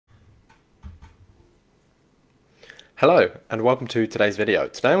Hello and welcome to today's video.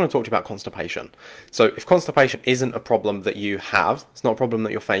 Today I want to talk to you about constipation. So if constipation isn't a problem that you have, it's not a problem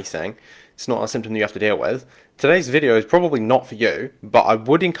that you're facing, it's not a symptom that you have to deal with, today's video is probably not for you, but I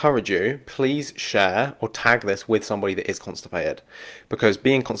would encourage you, please share or tag this with somebody that is constipated, because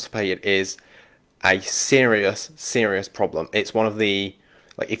being constipated is a serious, serious problem. It's one of the,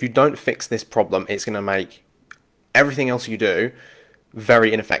 if you don't fix this problem, it's going to make everything else you do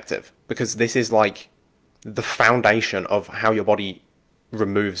very ineffective, because this is like the foundation of how your body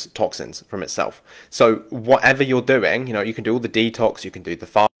removes toxins from itself. So whatever you're doing, you can do all the detox, you can do the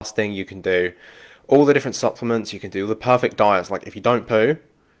fasting, you can do all the different supplements, you can do the perfect diets. Like if you don't poo,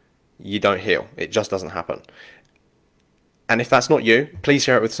 you don't heal. It just doesn't happen. And if that's not you, please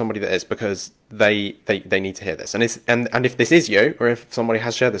share it with somebody that is, because they need to hear this. And if this is you, or if somebody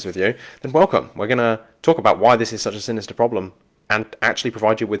has shared this with you, then welcome. We're going to talk about why this is such a sinister problem and actually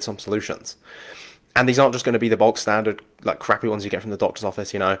provide you with some solutions. And these aren't just going to be the bulk standard, crappy ones you get from the doctor's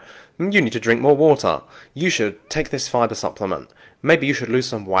office, you need to drink more water. You should take this fiber supplement. Maybe you should lose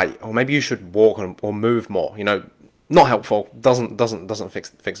some weight, or maybe you should walk or move more. Not helpful. Doesn't fix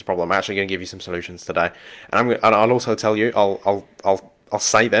the problem. I'm actually going to give you some solutions today, and I'll also tell you. I'll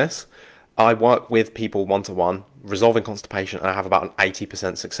say this. I work with people one-to-one resolving constipation, and I have about an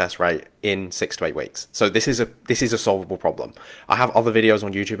 80% success rate in 6 to 8 weeks. So this is a solvable problem. I have other videos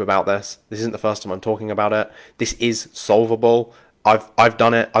on YouTube about this. This isn't the first time I'm talking about it. This is solvable. I've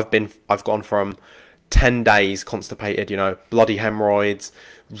done it. I've gone from 10 days constipated, bloody hemorrhoids,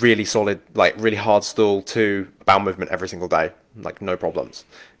 really solid, really hard stool, to bowel movement every single day, no problems.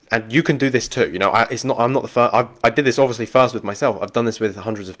 And you can do this too. I'm not the first. I did this obviously first with myself. I've done this with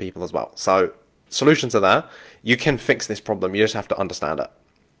hundreds of people as well. So solutions are there. You can fix this problem. You just have to understand it.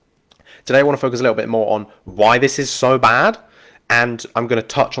 Today I want to focus a little bit more on why this is so bad, and I'm going to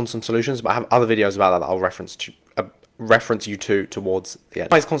touch on some solutions. But I have other videos about that I'll reference you to towards the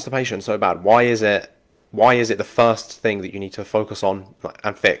end. Why is constipation so bad? Why is it the first thing that you need to focus on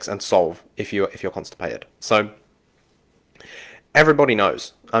and fix and solve if you're constipated? So everybody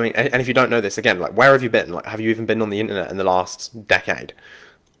knows. And if you don't know this, again, where have you been? Have you even been on the internet in the last decade?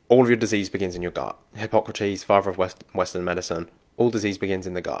 All of your disease begins in your gut. Hippocrates, father of Western medicine, all disease begins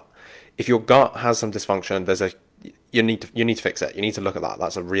in the gut. If your gut has some dysfunction, you need to fix it. You need to look at that.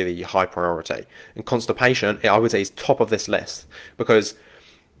 That's a really high priority. And constipation, I would say, is top of this list, because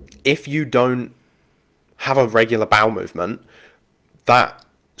if you don't have a regular bowel movement, that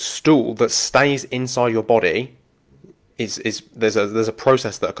stool that stays inside your body there's a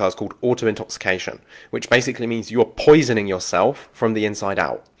process that occurs called auto-intoxication, which basically means you're poisoning yourself from the inside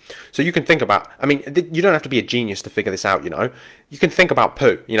out. So you can think about, you don't have to be a genius to figure this out, You can think about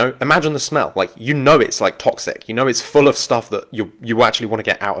poo, Imagine the smell. It's toxic. It's full of stuff that you actually want to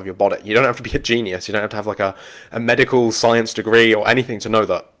get out of your body. You don't have to be a genius. You don't have to have a medical science degree or anything to know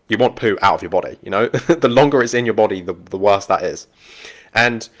that you want poo out of your body, The longer it's in your body, the worse that is.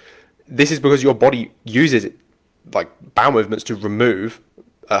 And this is because your body uses it, bowel movements, to remove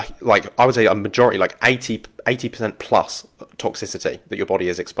I would say a majority, 80% plus toxicity that your body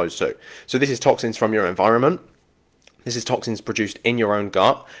is exposed to. So this is toxins from your environment, this is toxins produced in your own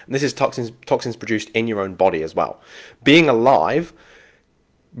gut, and this is toxins produced in your own body as well. Being alive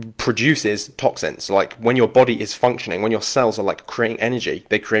produces toxins. When your body is functioning, when your cells are creating energy,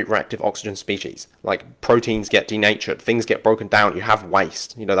 they create reactive oxygen species. Proteins get denatured, things get broken down, you have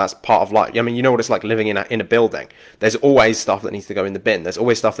waste. That's part of life. You know what it's like living in a building. There's always stuff that needs to go in the bin. There's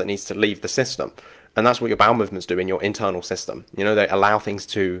always stuff that needs to leave the system. And that's what your bowel movements do in your internal system. They allow things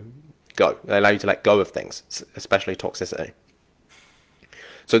to go. They allow you to let go of things, especially toxicity.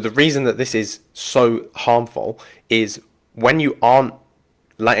 So the reason that this is so harmful is when you aren't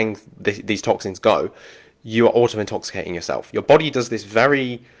letting these toxins go, you are auto-intoxicating yourself. Your body does this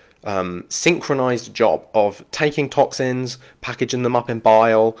very synchronized job of taking toxins, packaging them up in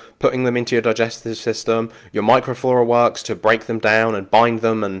bile, putting them into your digestive system. Your microflora works to break them down and bind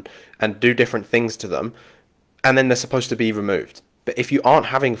them and do different things to them, and then they're supposed to be removed. But if you aren't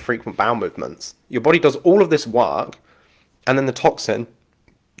having frequent bowel movements, your body does all of this work, and then the toxin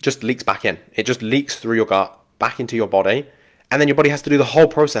just leaks back in. It just leaks through your gut back into your body. And then your body has to do the whole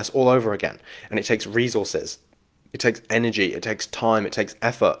process all over again. And it takes resources, it takes energy, it takes time, it takes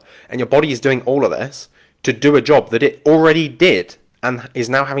effort. And your body is doing all of this to do a job that it already did and is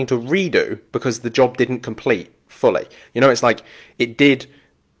now having to redo because the job didn't complete fully. It's it did.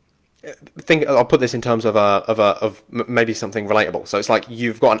 I'll put this in terms of maybe something relatable. So it's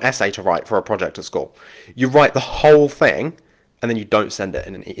you've got an essay to write for a project at school. You write the whole thing, and then you don't send it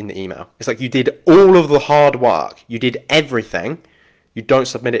in the email. It's you did all of the hard work, you did everything, you don't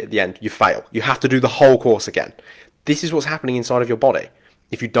submit it at the end, you fail. You have to do the whole course again. This is what's happening inside of your body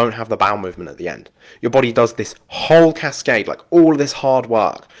if you don't have the bowel movement at the end. Your body does this whole cascade, like all of this hard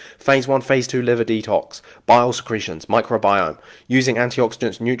work. Phase 1, phase 2 liver detox, bile secretions, microbiome, using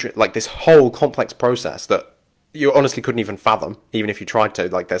antioxidants, nutrients, like this whole complex process that you honestly couldn't even fathom, even if you tried to.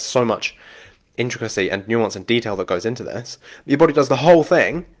 Like, there's so much intricacy and nuance and detail that goes into this. Your body does the whole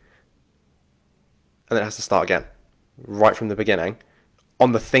thing, and then it has to start again, right from the beginning,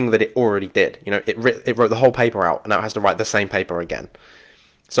 on the thing that it already did. You know, it wrote the whole paper out, and now it has to write the same paper again.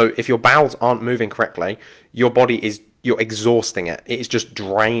 So if your bowels aren't moving correctly, your body is, you're exhausting it. It is just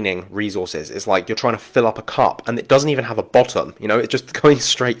draining resources. It's like you're trying to fill up a cup, and it doesn't even have a bottom. You know, it's just going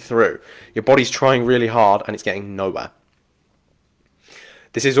straight through. Your body's trying really hard, and it's getting nowhere.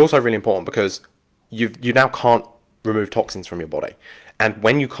 This is also really important because you now can't remove toxins from your body. And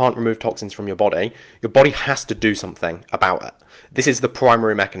when you can't remove toxins from your body has to do something about it. This is the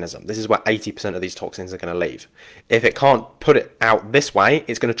primary mechanism. This is where 80% of these toxins are going to leave. If it can't put it out this way,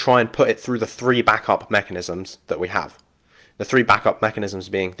 it's going to try and put it through the 3 backup mechanisms that we have. The 3 backup mechanisms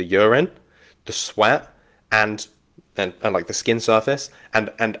being the urine, the sweat, and like the skin surface,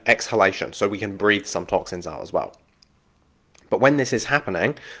 and exhalation, so we can breathe some toxins out as well. But when this is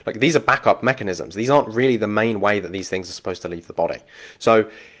happening, like, these are backup mechanisms. These aren't really the main way that these things are supposed to leave the body.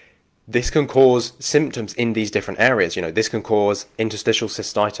 So this can cause symptoms in these different areas. You know, this can cause interstitial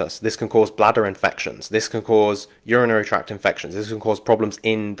cystitis. This can cause bladder infections. This can cause urinary tract infections. This can cause problems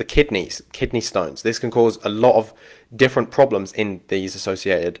in the kidneys, kidney stones. This can cause a lot of different problems in these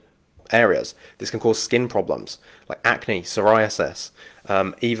associated areas. This can cause skin problems like acne, psoriasis,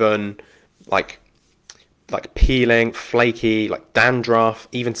 even like peeling, flaky, like dandruff,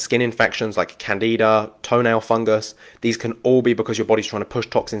 even skin infections like candida, toenail fungus. These can all be because your body's trying to push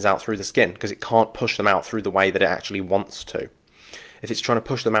toxins out through the skin because it can't push them out through the way that it actually wants to. If it's trying to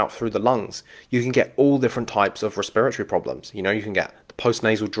push them out through the lungs, you can get all different types of respiratory problems. You know, you can get the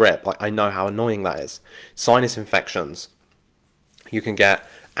postnasal drip, like, I know how annoying that is. Sinus infections. You can get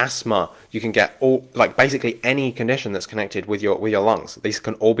asthma. You can get all, like, basically any condition that's connected with your lungs. These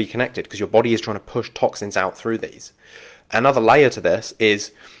can all be connected because your body is trying to push toxins out through these. Another layer to this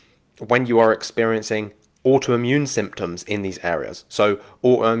is when you are experiencing autoimmune symptoms in these areas. So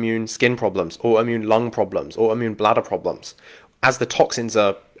autoimmune skin problems, autoimmune lung problems, autoimmune bladder problems. As the toxins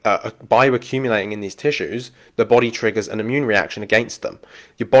are bioaccumulating in these tissues, the body triggers an immune reaction against them.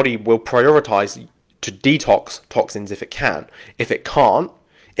 Your body will prioritize to detox toxins if it can. If it can't,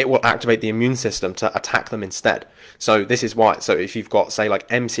 it will activate the immune system to attack them instead. So this is why. So if you've got, say, like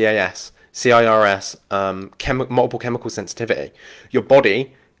MCAS, CIRS, multiple chemical sensitivity, your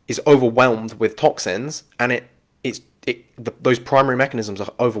body is overwhelmed with toxins, and those primary mechanisms are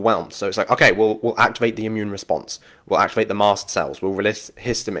overwhelmed. So it's like, okay, we'll activate the immune response. We'll activate the mast cells. We'll release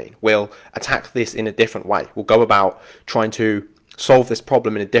histamine. We'll attack this in a different way. We'll go about trying to solve this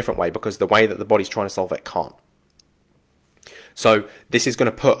problem in a different way because the way that the body's trying to solve it can't. So this is going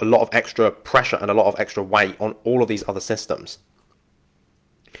to put a lot of extra pressure and a lot of extra weight on all of these other systems.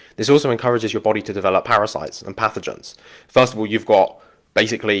 This also encourages your body to develop parasites and pathogens. First of all, you've got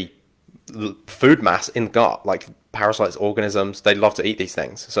basically food mass in the gut, like parasites, organisms. They love to eat these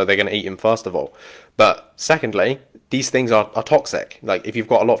things, so they're going to eat them first of all. But secondly, these things are toxic. Like, if you've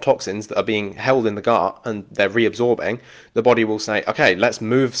got a lot of toxins that are being held in the gut and they're reabsorbing, the body will say, okay, let's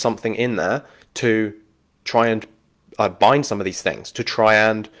move something in there to try and bind some of these things, to try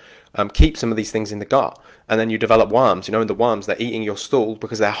and keep some of these things in the gut. And then you develop worms. You know, and the worms, they're eating your stool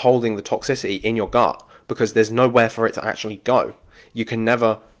because they're holding the toxicity in your gut because there's nowhere for it to actually go. You can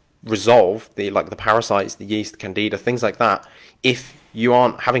never resolve the parasites, the yeast, the candida, things like that, if you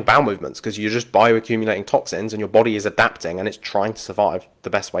aren't having bowel movements, because you're just bioaccumulating toxins and your body is adapting and it's trying to survive the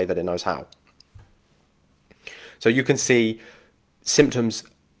best way that it knows how. So you can see symptoms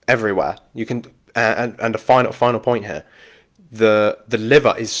everywhere. You can and a final point here, the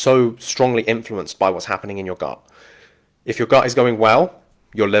liver is so strongly influenced by what's happening in your gut. If your gut is going well,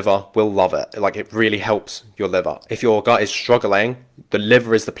 your liver will love it. Like, it really helps your liver. If your gut is struggling, the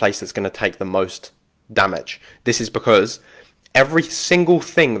liver is the place that's going to take the most damage. This is because every single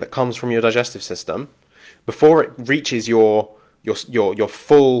thing that comes from your digestive system, before it reaches your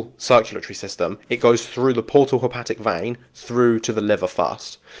full circulatory system, it goes through the portal hepatic vein through to the liver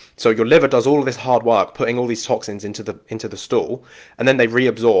first. So your liver does all of this hard work putting all these toxins into the stool, and then they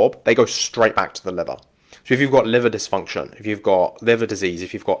reabsorb. They go straight back to the liver. So if you've got liver dysfunction, if you've got liver disease,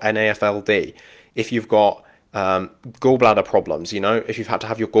 if you've got NAFLD, if you've got gallbladder problems, you know, if you've had to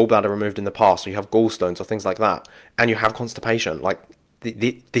have your gallbladder removed in the past, or you have gallstones or things like that, and you have constipation, like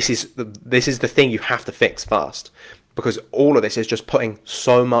this is the thing you have to fix first, because all of this is just putting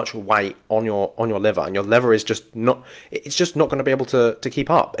so much weight on your liver, and your liver is just not, it's just not going to be able to keep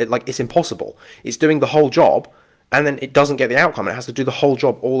up. It's impossible. It's doing the whole job, and then it doesn't get the outcome. It has to do the whole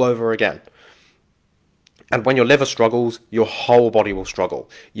job all over again. And when your liver struggles, your whole body will struggle.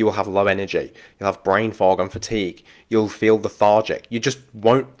 You will have low energy. You'll have brain fog and fatigue. You'll feel lethargic. You just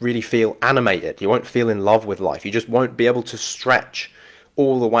won't really feel animated. You won't feel in love with life. You just won't be able to stretch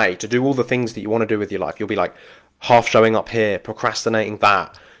all the way to do all the things that you want to do with your life. You'll be like half showing up here, procrastinating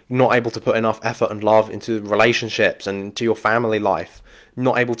that. You're not able to put enough effort and love into relationships and into your family life.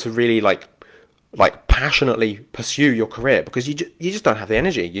 Not able to really like passionately pursue your career because you just don't have the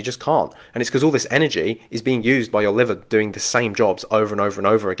energy. You just can't. And it's because all this energy is being used by your liver doing the same jobs over and over and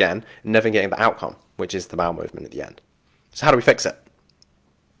over again, and never getting the outcome, which is the bowel movement at the end. So how do we fix it?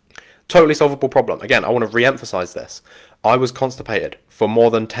 Totally solvable problem. Again, I want to re-emphasize this. I was constipated for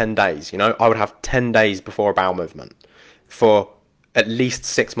more than 10 days. You know, I would have 10 days before a bowel movement for at least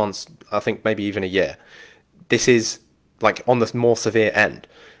 6 months, I think maybe even a year. This is like on the more severe end.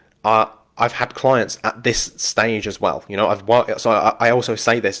 I've had clients at this stage as well. You know, I've worked, so I also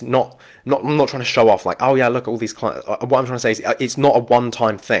say this, I'm not trying to show off like, oh yeah, look at all these clients. What I'm trying to say is it's not a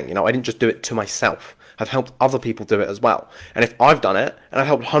one-time thing. You know, I didn't just do it to myself. I've helped other people do it as well. And if I've done it, and I've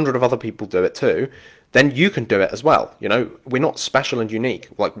helped 100 of other people do it too, then you can do it as well. You know, we're not special and unique.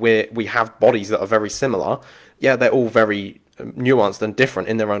 Like we have bodies that are very similar. Yeah, they're all very nuanced and different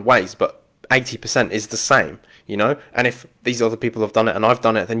in their own ways, but 80% is the same, you know. And if these other people have done it and I've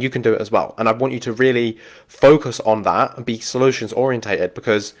done it, then you can do it as well. And I want you to really focus on that and be solutions orientated,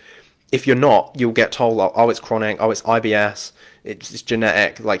 because if you're not, you'll get told, oh, it's chronic, oh, it's IBS, it's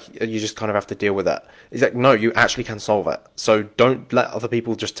genetic, like you just kind of have to deal with it. It's like, no, you actually can solve it. So don't let other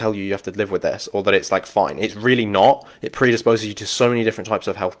people just tell you have to live with this, or that it's like fine. It's really not. It predisposes you to so many different types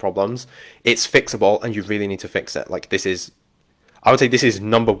of health problems. It's fixable, and you really need to fix it. Like I would say this is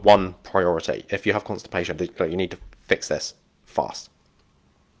number one priority. If you have constipation, you need to fix this fast.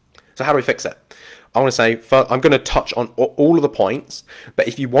 So how do we fix it? I want to say, first, I'm going to touch on all of the points, but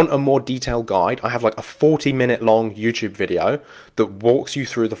if you want a more detailed guide, I have like a 40-minute long YouTube video that walks you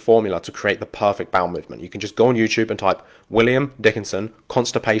through the formula to create the perfect bowel movement. You can just go on YouTube and type William Dickinson,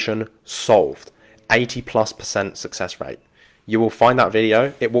 constipation solved, 80+% success rate. You will find that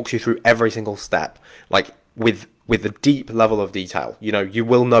video. It walks you through every single step, like with a deep level of detail. You know, you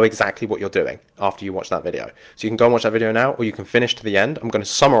will know exactly what you're doing after you watch that video. So you can go and watch that video now, or you can finish to the end. I'm going to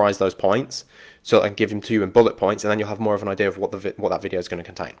summarize those points so that I can give them to you in bullet points, and then you'll have more of an idea of what that video is going to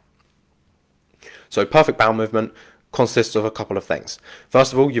contain. So perfect bowel movement consists of a couple of things.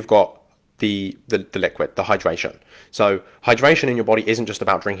 First of all, you've got the liquid, the hydration. So hydration in your body isn't just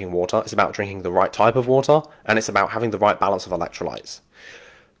about drinking water, it's about drinking the right type of water, and it's about having the right balance of electrolytes.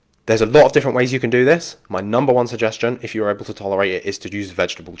 There's a lot of different ways you can do this. My number one suggestion, if you're able to tolerate it, is to use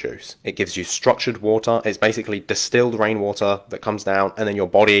vegetable juice. It gives you structured water. It's basically distilled rainwater that comes down, and then your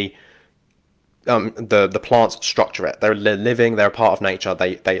body, the plants structure it. They're living, they're a part of nature.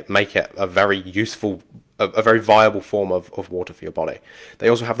 They make it a very useful, a very viable form of water for your body. They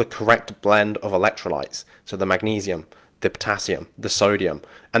also have the correct blend of electrolytes. So the magnesium, the potassium, the sodium,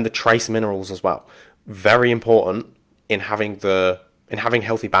 and the trace minerals as well. Very important in having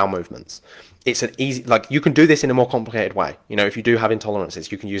healthy bowel movements. It's an easy, like you can do this in a more complicated way. You know, if you do have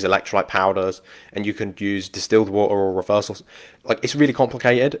intolerances, you can use electrolyte powders, and you can use distilled water or reversals. Like, it's really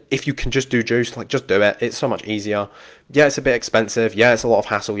complicated. If you can just do juice, like just do it. It's so much easier. Yeah, it's a bit expensive. Yeah, it's a lot of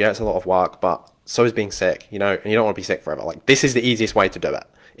hassle. Yeah, it's a lot of work, but so is being sick, you know, and you don't want to be sick forever. Like, this is the easiest way to do it.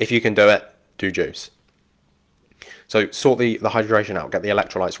 If you can do it, do juice. So sort the hydration out, get the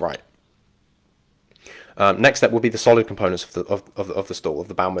electrolytes right. Next step will be the solid components of the stool, of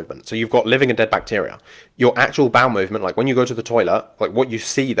the bowel movement. So you've got living and dead bacteria. Your actual bowel movement, like when you go to the toilet, like what you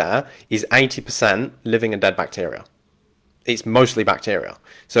see there is 80% living and dead bacteria. It's mostly bacteria.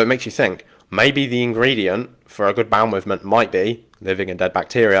 So it makes you think, maybe the ingredient for a good bowel movement might be living and dead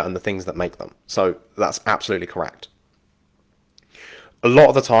bacteria and the things that make them. So that's absolutely correct. A lot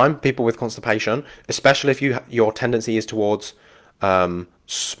of the time, people with constipation, especially if your tendency is towards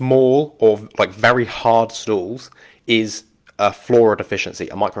small or like very hard stools, is a flora deficiency,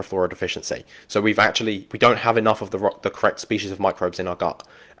 a microflora deficiency. So we don't have enough of the correct species of microbes in our gut,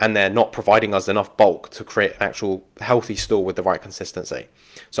 and they're not providing us enough bulk to create an actual healthy stool with the right consistency.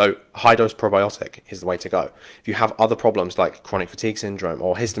 So high dose probiotic is the way to go. If you have other problems like chronic fatigue syndrome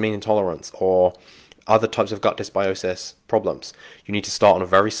or histamine intolerance or other types of gut dysbiosis problems. You need to start on a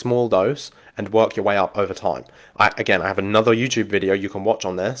very small dose and work your way up over time. Again, I have another YouTube video you can watch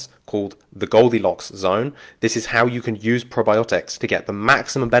on this called the Goldilocks Zone. This is how you can use probiotics to get the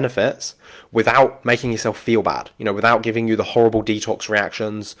maximum benefits without making yourself feel bad, without giving you the horrible detox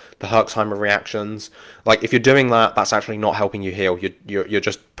reactions, the 𝗕𝗂𝗵 reactions. Like, if you're doing that, that's actually not helping you heal. You're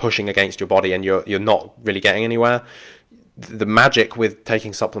just pushing against your body, and you're not really getting anywhere. The magic with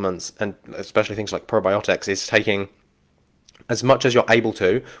taking supplements, and especially things like probiotics, is taking as much as you're able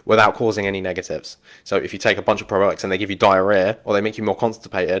to without causing any negatives. So if you take a bunch of probiotics and they give you diarrhea or they make you more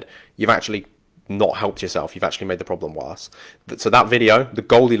constipated, you've actually not helped yourself. You've actually made the problem worse. So that video, the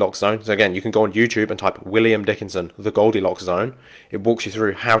Goldilocks Zone, so again, you can go on YouTube and type William Dickinson, the Goldilocks Zone. It walks you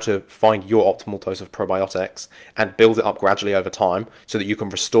through how to find your optimal dose of probiotics and build it up gradually over time so that you can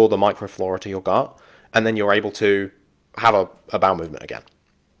restore the microflora to your gut, and then you're able to have a bowel movement again.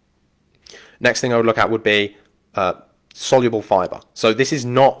 Next thing I would look at would be soluble fiber. So this is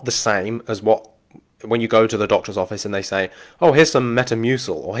not the same as when you go to the doctor's office and they say, oh, here's some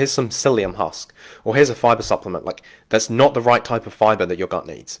Metamucil, or here's some psyllium husk, or here's a fiber supplement. Like, that's not the right type of fiber that your gut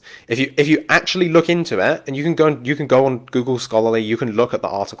needs. If you actually look into it, and you can go on Google Scholarly, you can look at the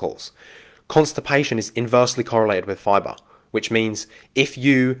articles. Constipation is inversely correlated with fiber, which means if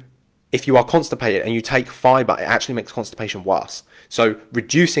you are constipated and you take fiber, it actually makes constipation worse. So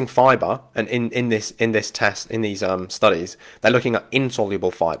reducing fiber, and in these studies, they're looking at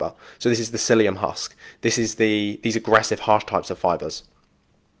insoluble fiber. So this is the psyllium husk. This is these aggressive, harsh types of fibers.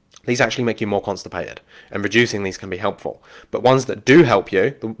 These actually make you more constipated, and reducing these can be helpful. But ones that do help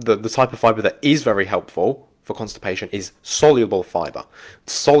you, the type of fiber that is very helpful for constipation is soluble fiber.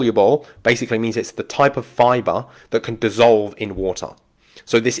 Soluble basically means it's the type of fiber that can dissolve in water.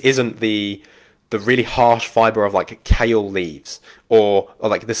 So this isn't the really harsh fiber of like kale leaves or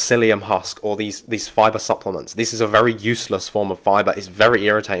like the psyllium husk or these fiber supplements. This is a very useless form of fiber. It's very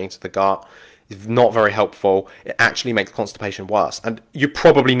irritating to the gut. It's not very helpful. It actually makes constipation worse. And you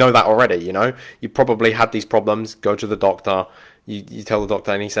probably know that already, You probably had these problems, go to the doctor, you tell the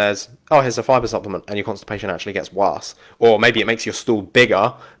doctor and he says, oh, here's a fiber supplement, and your constipation actually gets worse. Or maybe it makes your stool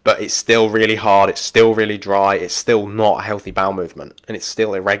bigger, but it's still really hard, it's still really dry, it's still not a healthy bowel movement, and it's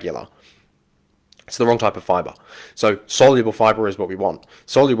still irregular. It's the wrong type of fiber. So soluble fiber is what we want.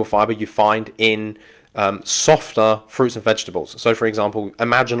 Soluble fiber you find in softer fruits and vegetables. So for example,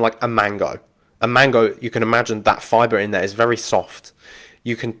 imagine like a mango. A mango, you can imagine that fiber in there is very soft.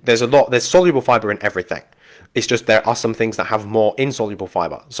 There's soluble fiber in everything. It's just there are some things that have more insoluble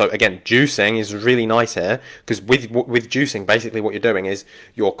fiber. So again, juicing is really nice here, because with juicing, basically what you're doing is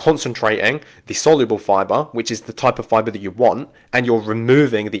you're concentrating the soluble fiber, which is the type of fiber that you want, and you're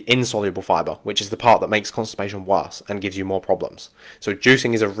removing the insoluble fiber, which is the part that makes constipation worse and gives you more problems. So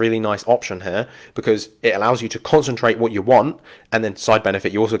juicing is a really nice option here, because it allows you to concentrate what you want, and then side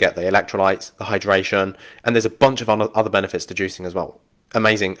benefit, you also get the electrolytes, the hydration, and there's a bunch of other benefits to juicing as well.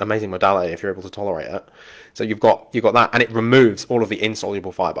 Amazing modality if you're able to tolerate it. So you've got that, and it removes all of the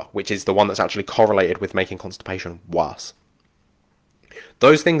insoluble fiber, which is the one that's actually correlated with making constipation worse.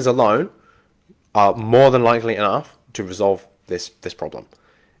 Those things alone are more than likely enough to resolve this problem.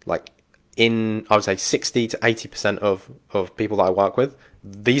 Like, I would say 60 to 80% of people that I work with,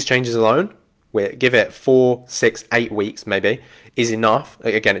 these changes alone, give it 4, 6, 8 weeks maybe, is enough.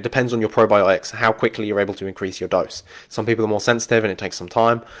 Again, it depends on your probiotics, how quickly you're able to increase your dose. Some people are more sensitive and it takes some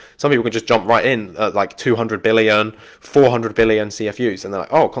time. Some people can just jump right in at like 200 billion, 400 billion CFUs, and they're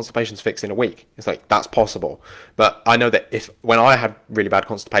like, oh, constipation's fixed in a week. It's like, that's possible. But I know that when I had really bad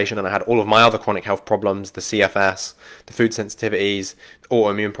constipation and I had all of my other chronic health problems, the CFS, the food sensitivities,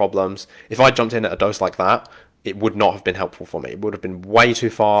 autoimmune problems, if I jumped in at a dose like that, it would not have been helpful for me. It would have been way too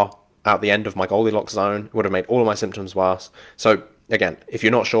far out the end of my Goldilocks zone. It would have made all of my symptoms worse. So again, if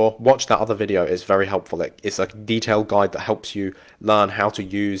you're not sure, watch that other video. It's very helpful. It's a detailed guide that helps you learn how to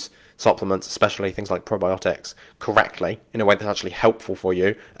use supplements, especially things like probiotics, correctly, in a way that's actually helpful for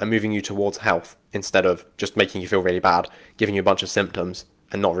you and moving you towards health, instead of just making you feel really bad, giving you a bunch of symptoms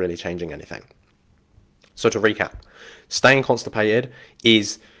and not really changing anything. So to recap, staying constipated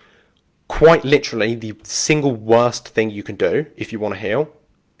is quite literally the single worst thing you can do if you want to heal.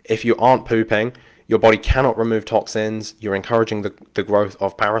 If you aren't pooping, your body cannot remove toxins, you're encouraging the growth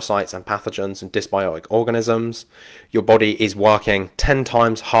of parasites and pathogens and dysbiotic organisms. Your body is working 10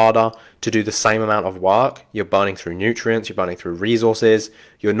 times harder to do the same amount of work. You're burning through nutrients, you're burning through resources,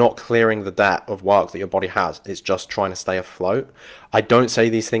 you're not clearing the debt of work that your body has. It's just trying to stay afloat. I don't say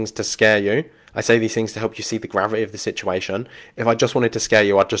these things to scare you. I say these things to help you see the gravity of the situation. If I just wanted to scare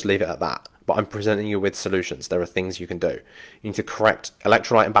you, I'd just leave it at that. But I'm presenting you with solutions. There are things you can do. You need to correct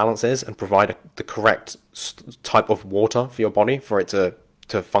electrolyte imbalances and provide the correct type of water for your body for it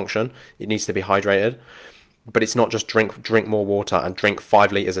to function. It needs to be hydrated. But it's not just drink more water and drink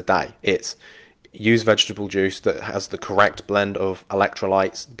 5 liters a day. It's use vegetable juice that has the correct blend of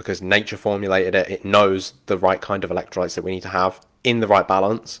electrolytes because nature formulated it. It knows the right kind of electrolytes that we need to have in the right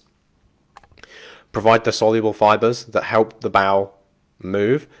balance. Provide the soluble fibers that help the bowel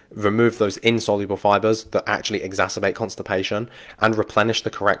move, remove those insoluble fibers that actually exacerbate constipation, and replenish the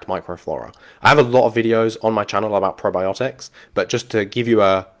correct microflora. I have a lot of videos on my channel about probiotics, but just to give you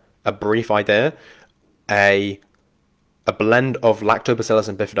a brief idea, a blend of 𝗕𝗲𝗹𝗁𝗪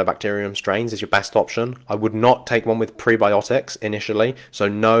and 𝗵𝗲𝗋 strains is your best option. I would not take one with prebiotics initially, so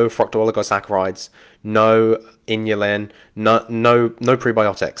no fructooligosaccharides, no inulin, no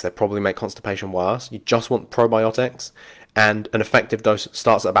prebiotics. They probably make constipation worse. You just want probiotics, and an effective dose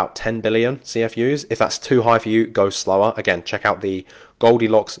starts at about 10 billion CFUs. If that's too high for you, go slower. Again, check out the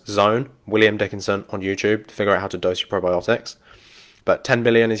Goldilocks Zone, William Dickinson on YouTube to figure out how to dose your probiotics. But 10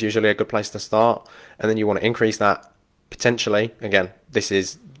 billion is usually a good place to start, and then you want to increase that potentially. Again, this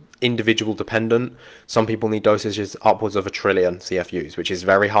is individual dependent. Some people need dosages upwards of 1 trillion CFUs, which is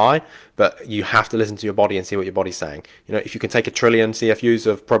very high, but you have to listen to your body and see what your body's saying. You know, if you can take 1 trillion CFUs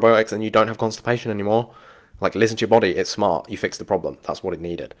of probiotics and you don't have constipation anymore, like, listen to your body. It's smart. You fixed the problem. That's what it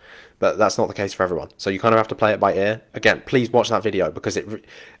needed. But that's not the case for everyone. So you kind of have to play it by ear. Again, please watch that video, because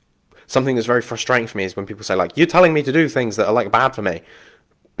something that's very frustrating for me is when people say, like, you're telling me to do things that are, like, bad for me.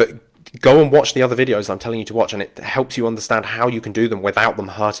 But go and watch the other videos I'm telling you to watch, and it helps you understand how you can do them without them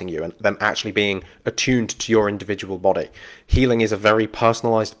hurting you and them actually being attuned to your individual body. Healing is a very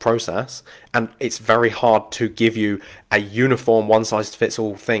personalized process, and it's very hard to give you a uniform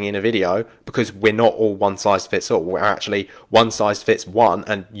one-size-fits-all thing in a video, because we're not all one-size-fits-all. We're actually one-size-fits-one,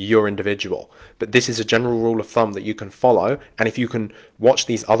 and you're individual. But this is a general rule of thumb that you can follow, and if you can watch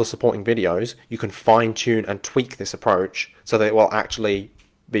these other supporting videos, you can fine-tune and tweak this approach so that it will actually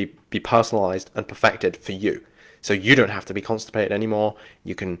be personalized and perfected for you. So you don't have to be constipated anymore.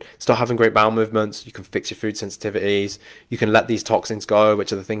 You can start having great bowel movements. You can fix your food sensitivities. You can let these toxins go,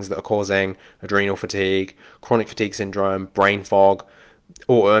 which are the things that are causing adrenal fatigue, chronic fatigue syndrome, brain fog,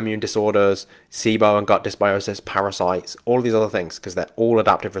 autoimmune disorders, SIBO and gut dysbiosis, parasites, all of these other things, because they're all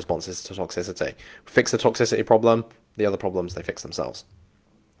adaptive responses to toxicity. Fix the toxicity problem, the other problems, they fix themselves.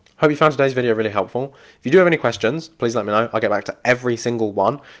 Hope you found today's video really helpful. If you do have any questions, please let me know. I'll get back to every single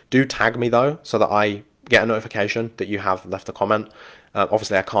one. Do tag me though, so that I get a notification that you have left a comment.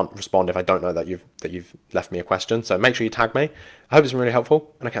 Obviously, I can't respond if I don't know that you've left me a question. So make sure you tag me. I hope it's been really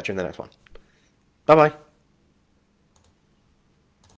helpful, and I'll catch you in the next one. Bye bye.